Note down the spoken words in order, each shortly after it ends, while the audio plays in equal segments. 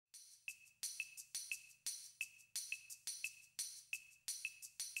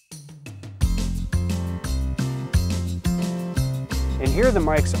And here the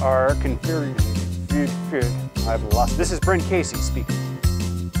mics are configured. I've lost. This is Brent Casey speaking.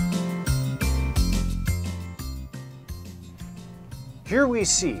 Here we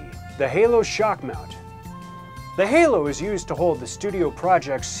see the Halo Shockmount. The Halo is used to hold the Studio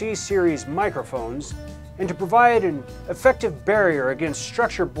Project's C Series microphones and to provide an effective barrier against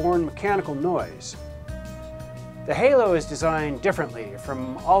structure-borne mechanical noise. The Halo is designed differently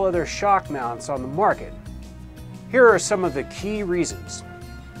from all other shock mounts on the market. Here are some of the key reasons.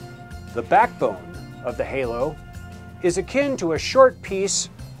 The backbone of the Halo is akin to a short piece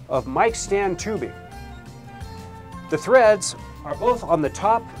of mic stand tubing. The threads are both on the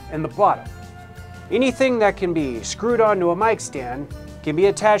top and the bottom. Anything that can be screwed onto a mic stand can be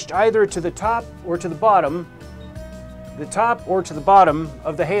attached either to the top or to the bottom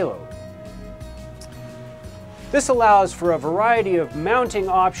of the Halo. This allows for a variety of mounting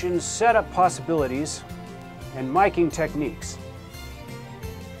options, setup possibilities, and miking techniques.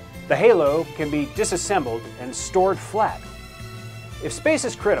 The Halo can be disassembled and stored flat. If space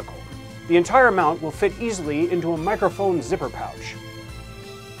is critical, the entire mount will fit easily into a microphone zipper pouch.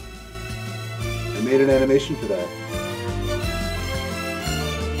 I made an animation for that.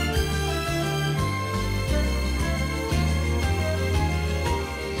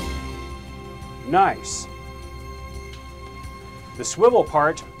 Nice. The swivel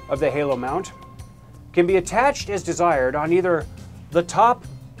part of the Halo mount can be attached as desired on either the top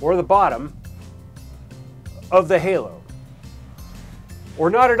or the bottom of the Halo, or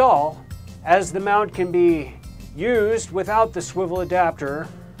not at all, as the mount can be used without the swivel adapter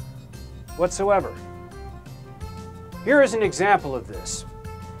whatsoever. Here is an example of this.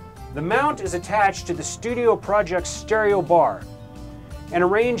 The mount is attached to the Studio Project stereo bar and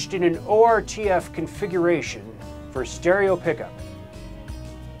arranged in an ORTF configuration for stereo pickup.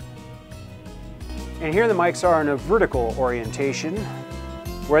 And here the mics are in a vertical orientation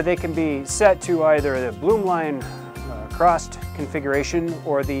where they can be set to either the Blumlein crossed configuration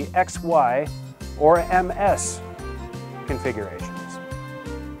or the XY or MS configurations.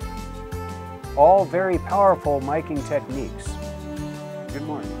 All very powerful miking techniques. Good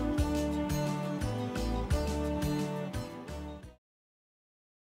morning.